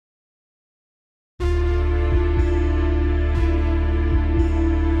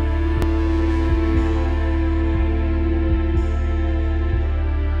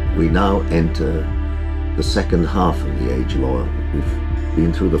now enter the second half of the age of oil. We've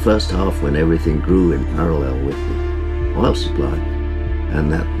been through the first half when everything grew in parallel with the oil supply,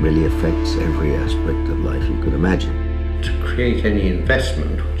 and that really affects every aspect of life you could imagine. To create any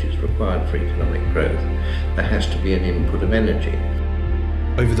investment which is required for economic growth, there has to be an input of energy.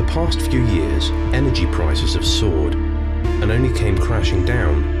 Over the past few years, energy prices have soared and only came crashing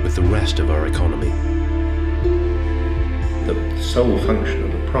down with the rest of our economy. The sole function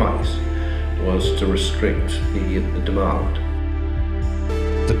of the price was to restrict the demand.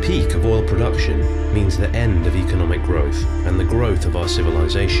 The peak of oil production means the end of economic growth and the growth of our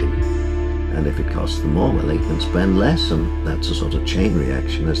civilization. And if it costs them more, well, they can spend less, and that's a sort of chain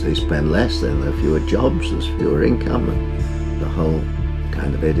reaction. As they spend less, then there are fewer jobs, there's fewer income, and the whole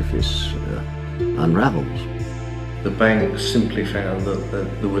kind of edifice unravels. The banks simply found that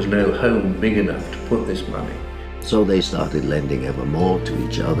there was no home big enough to put this money. So they started lending ever more to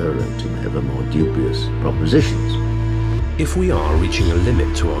each other and to ever more dubious propositions. If we are reaching a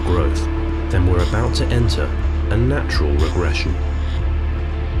limit to our growth, then we're about to enter a natural regression.